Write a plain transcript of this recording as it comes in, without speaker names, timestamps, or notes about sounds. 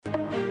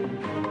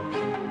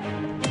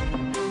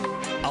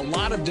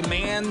lot of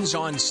demands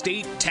on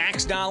state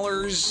tax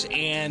dollars,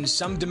 and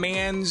some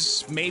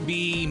demands may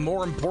be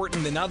more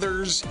important than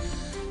others.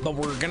 But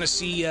we're going to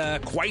see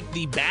quite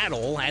the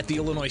battle at the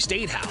Illinois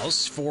State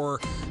House for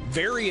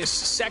various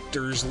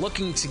sectors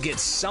looking to get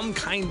some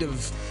kind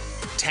of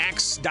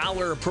tax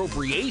dollar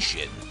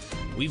appropriation.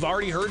 We've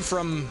already heard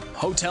from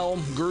hotel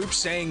groups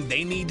saying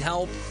they need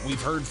help.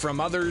 We've heard from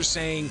others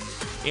saying,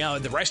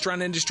 the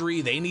restaurant industry,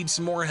 they need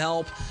some more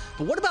help.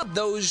 But what about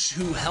those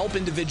who help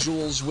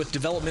individuals with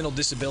developmental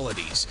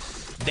disabilities?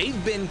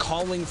 They've been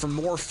calling for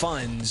more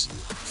funds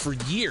for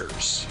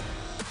years.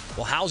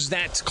 Well, how's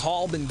that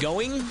call been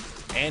going?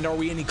 And are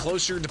we any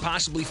closer to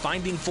possibly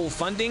finding full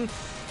funding?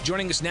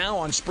 Joining us now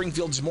on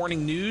Springfield's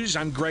Morning News,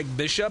 I'm Greg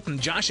Bishop,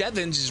 and Josh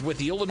Evans is with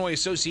the Illinois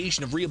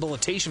Association of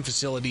Rehabilitation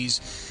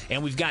Facilities,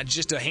 and we've got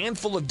just a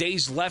handful of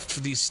days left for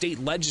the state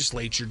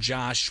legislature.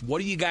 Josh,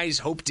 what do you guys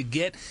hope to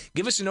get?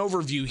 Give us an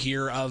overview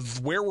here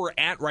of where we're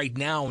at right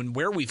now and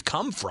where we've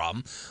come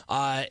from,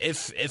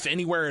 if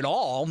anywhere at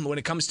all, when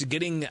it comes to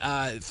getting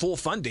full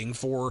funding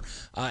for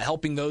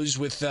helping those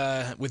with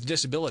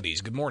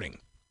disabilities. Good morning.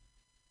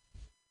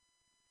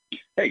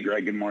 Hey,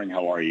 Greg, good morning.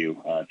 How are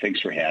you?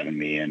 Thanks for having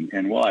me.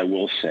 And what I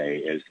will say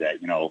is that,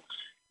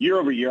 year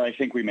over year, I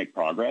think we make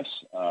progress.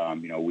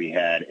 We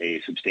had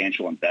a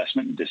substantial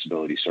investment in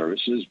disability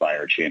services by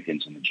our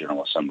champions in the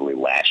General Assembly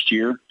last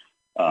year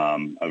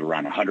of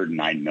around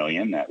 $109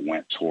 million that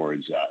went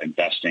towards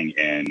investing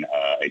in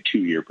a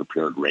 2-year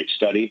prepared rate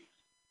study.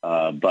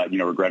 But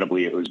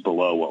regrettably, it was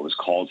below what was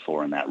called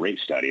for in that rate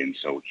study. And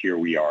so here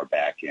we are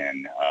back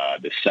in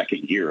the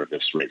second year of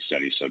this rate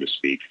study, so to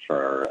speak,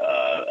 for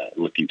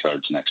looking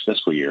towards next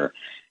fiscal year.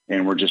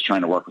 And we're just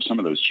trying to work with some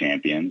of those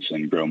champions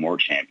and grow more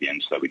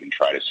champions so that we can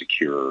try to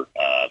secure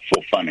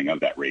full funding of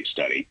that rate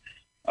study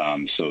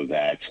so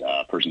that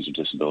persons with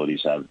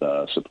disabilities have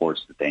the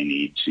supports that they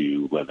need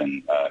to live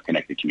in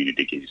connected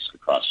communities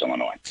across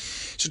Illinois.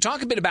 So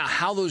talk a bit about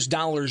how those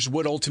dollars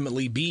would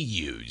ultimately be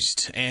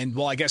used. And,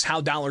 well, I guess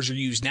how dollars are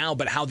used now,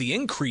 but how the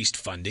increased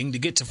funding to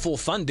get to full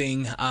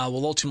funding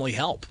will ultimately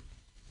help.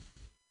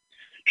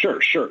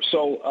 Sure.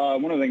 So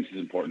one of the things that's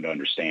important to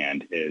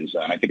understand is,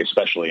 and I think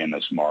especially in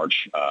this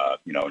March,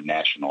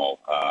 National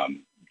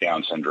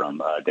Down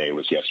Syndrome Day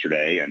was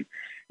yesterday, and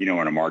in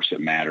a March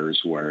that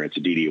matters where it's a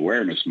DD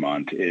Awareness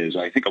Month, is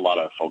I think a lot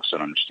of folks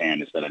don't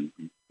understand is that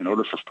in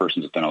order for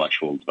persons with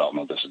intellectual and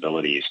developmental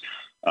disabilities,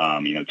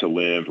 to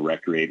live,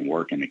 recreate, and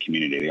work in the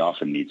community, they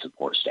often need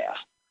support staff.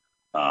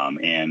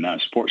 And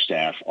support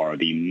staff are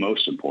the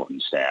most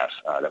important staff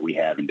that we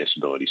have in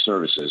disability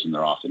services, and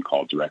they're often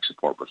called direct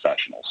support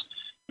professionals.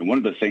 And one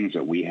of the things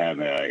that we have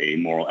a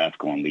moral,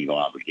 ethical, and legal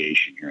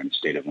obligation here in the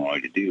state of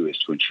Illinois to do is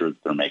to ensure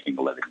that they're making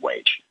a living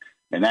wage.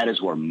 And that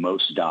is where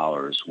most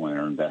dollars when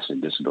they're invested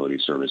in disability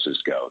services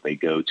go. They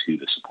go to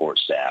the support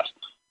staff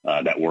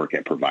that work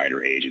at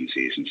provider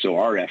agencies. And so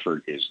our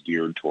effort is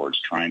geared towards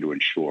trying to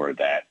ensure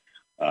that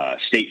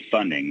state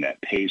funding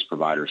that pays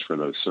providers for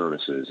those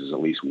services is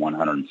at least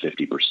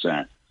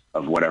 150%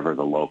 of whatever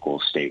the local,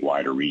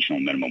 statewide, or regional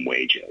minimum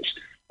wage is.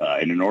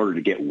 And in order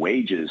to get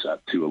wages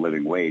up to a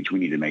living wage, we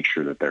need to make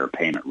sure that there are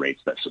payment rates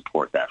that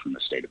support that from the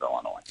state of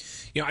Illinois.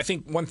 I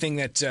think one thing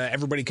that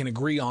everybody can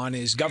agree on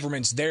is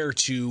government's there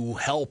to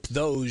help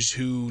those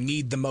who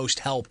need the most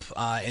help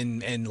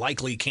and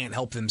likely can't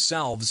help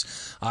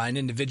themselves. And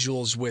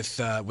individuals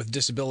with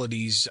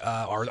disabilities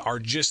are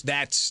just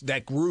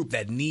that group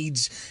that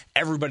needs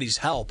everybody's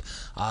help.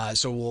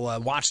 So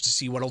we'll watch to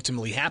see what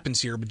ultimately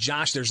happens here. But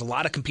Josh, there's a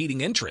lot of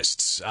competing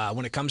interests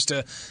when it comes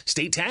to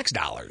state tax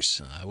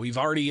dollars. We've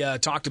already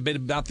talked a bit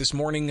about this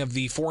morning of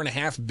the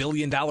 $4.5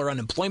 billion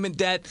unemployment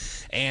debt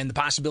and the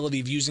possibility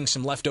of using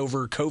some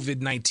leftover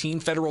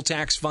COVID-19 federal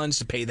tax funds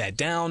to pay that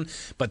down.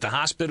 But the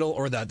hospital,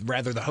 or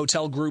the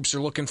hotel groups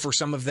are looking for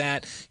some of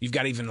that. You've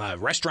got even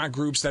restaurant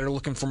groups that are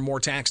looking for more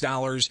tax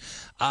dollars.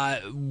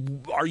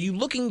 Are you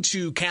looking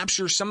to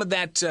capture some of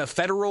that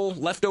federal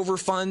leftover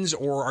funds,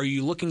 or are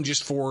you looking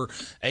just for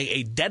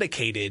a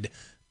dedicated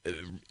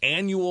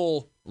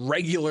annual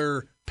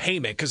regular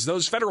payment, because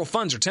those federal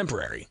funds are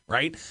temporary,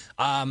 right?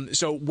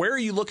 So where are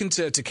you looking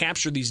to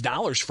capture these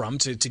dollars from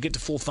to get to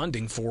full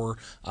funding for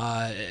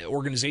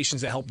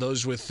organizations that help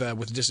those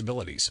with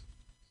disabilities?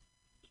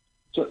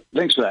 So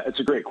thanks for that. It's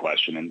a great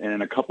question.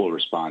 And a couple of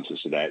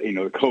responses to that.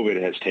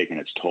 COVID has taken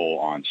its toll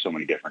on so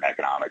many different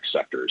economic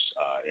sectors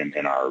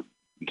in our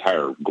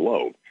entire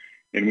globe.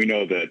 And we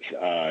know that,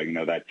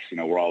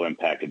 we're all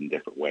impacted in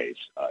different ways.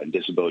 In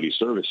disability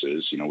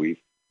services,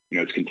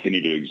 it's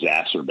continued to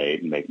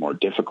exacerbate and make more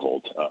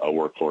difficult a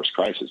workforce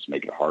crisis,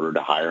 make it harder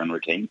to hire and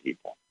retain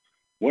people.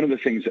 One of the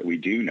things that we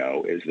do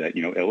know is that,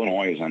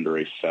 Illinois is under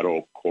a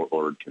federal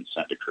court-ordered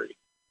consent decree,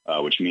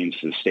 which means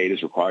the state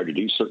is required to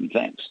do certain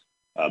things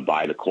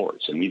by the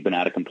courts. And we've been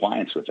out of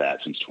compliance with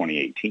that since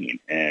 2018.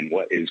 And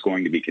what is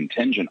going to be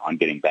contingent on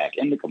getting back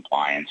into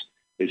compliance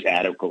is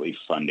adequately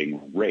funding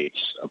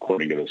rates,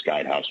 according to this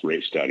Guidehouse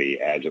rate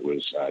study as it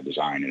was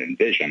designed and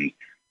envisioned,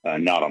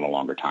 not on a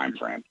longer time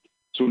frame.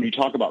 So when we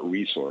talk about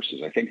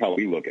resources, I think how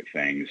we look at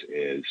things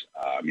is,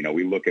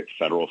 we look at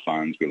federal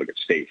funds, we look at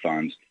state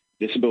funds,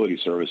 Disability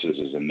services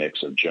is a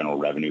mix of general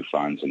revenue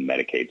funds and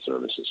Medicaid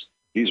services.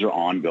 These are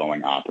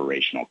ongoing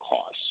operational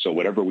costs. So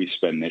whatever we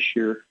spend this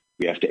year,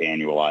 we have to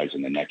annualize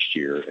in the next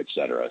year, et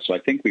cetera. So I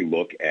think we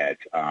look at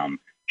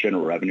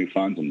general revenue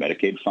funds and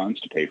Medicaid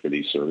funds to pay for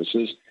these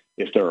services.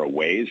 If there are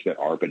ways that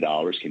ARPA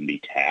dollars can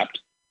be tapped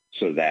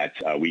so that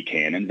we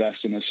can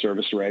invest in this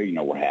service array,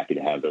 we're happy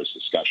to have those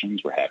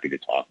discussions. We're happy to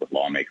talk with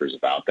lawmakers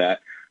about that.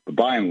 But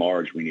by and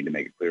large, we need to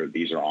make it clear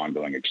these are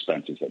ongoing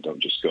expenses that don't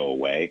just go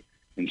away.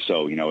 And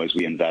so, as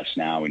we invest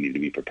now, we need to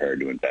be prepared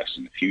to invest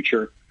in the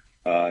future.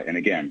 And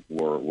again,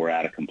 we're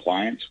out of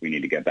compliance. We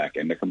need to get back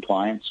into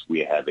compliance.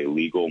 We have a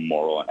legal,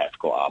 moral, and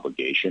ethical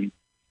obligation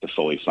to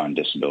fully fund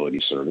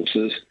disability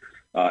services.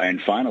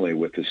 And finally,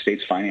 with the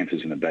state's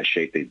finances in the best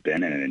shape they've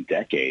been in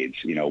decades,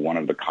 one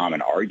of the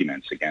common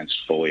arguments against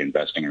fully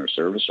investing in our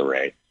service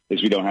array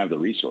is we don't have the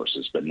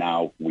resources, but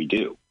now we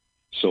do.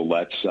 So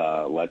let's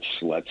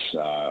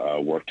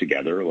work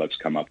together. Let's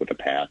come up with a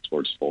path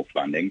towards full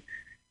funding.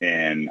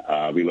 And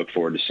we look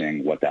forward to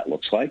seeing what that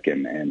looks like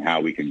and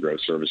how we can grow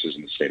services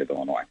in the state of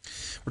Illinois.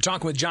 We're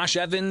talking with Josh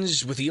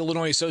Evans with the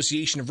Illinois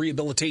Association of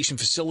Rehabilitation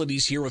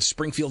Facilities here with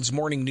Springfield's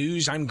Morning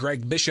News. I'm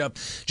Greg Bishop.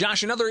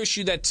 Josh, another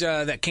issue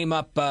that came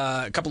up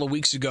a couple of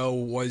weeks ago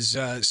was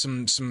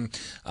some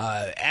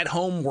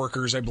at-home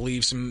workers, I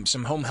believe, some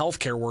home health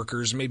care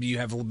workers. Maybe you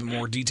have a little bit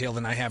more detail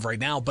than I have right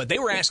now, but they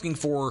were asking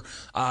for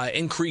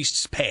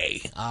increased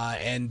pay,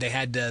 and they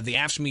had the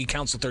AFSCME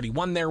Council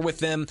 31 there with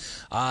them,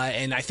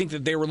 and I think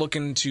that they were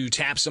looking to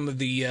tap some of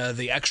the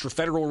extra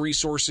federal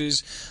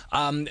resources.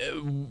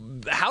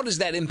 How does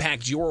that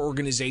impact your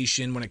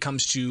organization when it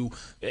comes to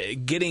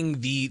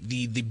getting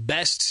the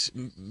best,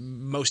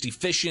 most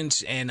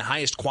efficient, and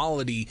highest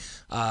quality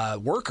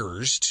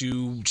workers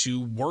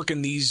to work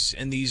in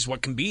these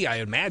what can be, I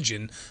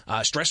imagine,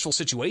 stressful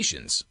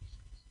situations?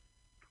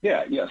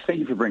 Yeah. Thank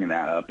you for bringing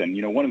that up. And,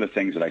 one of the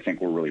things that I think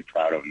we're really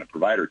proud of in the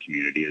provider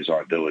community is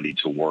our ability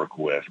to work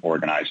with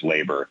organized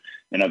labor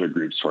and other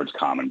groups towards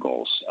common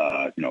goals.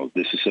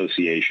 This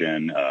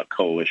association,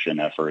 coalition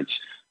efforts,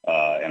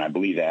 and I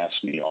believe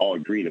AFSCME all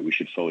agree that we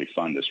should fully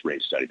fund this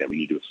rate study, that we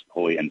need to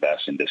fully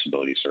invest in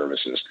disability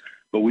services.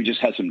 But we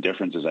just had some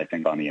differences, I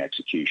think, on the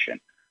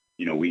execution.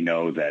 We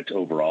know that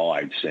overall,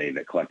 I'd say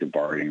that collective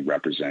bargaining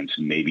represents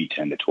maybe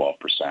 10 to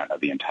 12% of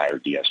the entire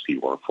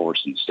DSP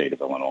workforce in the state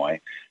of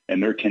Illinois.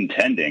 And they're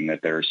contending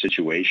that there are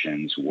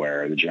situations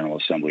where the General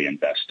Assembly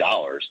invests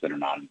dollars that are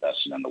not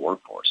invested in the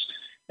workforce.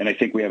 And I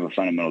think we have a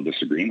fundamental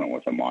disagreement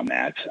with them on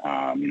that.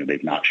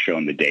 They've not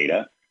shown the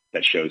data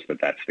that shows that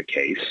that's the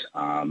case.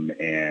 And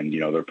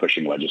they're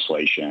pushing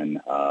legislation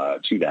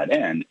to that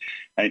end.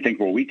 And I think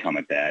where we come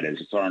at that is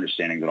it's our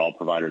understanding that all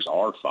providers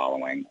are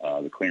following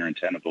the clear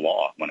intent of the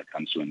law when it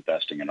comes to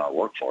investing in our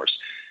workforce.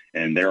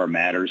 And there are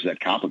matters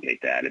that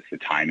complicate that. It's the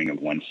timing of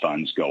when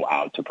funds go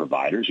out to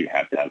providers. You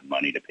have to have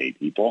money to pay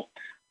people.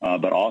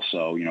 But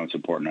also, it's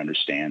important to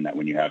understand that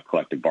when you have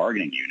collective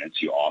bargaining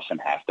units, you often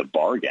have to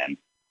bargain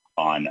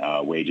on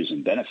wages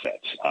and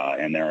benefits.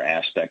 And there are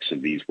aspects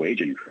of these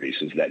wage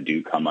increases that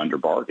do come under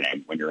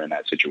bargaining when you're in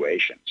that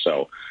situation.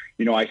 So,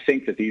 I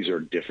think that these are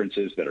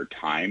differences that are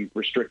time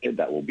restricted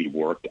that will be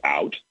worked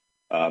out.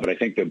 But I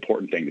think the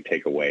important thing to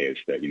take away is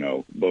that,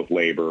 both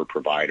labor,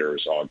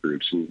 providers, all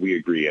groups, we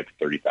agree at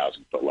the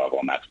 30,000-foot level,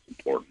 and that's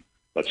important.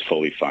 Let's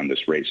fully fund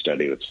this rate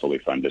study. Let's fully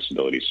fund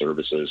disability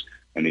services.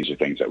 And these are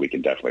things that we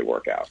can definitely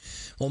work out.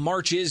 Well,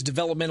 March is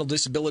Developmental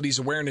Disabilities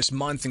Awareness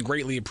Month, and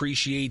greatly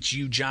appreciate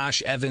you,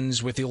 Josh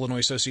Evans, with the Illinois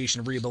Association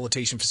of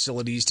Rehabilitation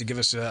Facilities, to give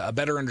us a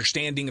better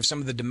understanding of some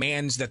of the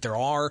demands that there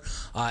are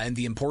and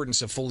the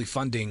importance of fully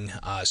funding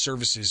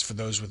services for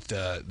those with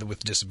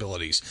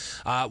disabilities.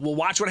 We'll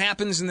watch what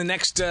happens in the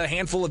next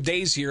handful of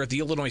days here at the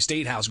Illinois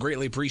State House.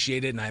 Greatly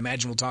appreciate it, and I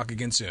imagine we'll talk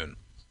again soon.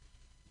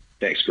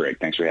 Thanks, Greg.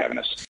 Thanks for having us.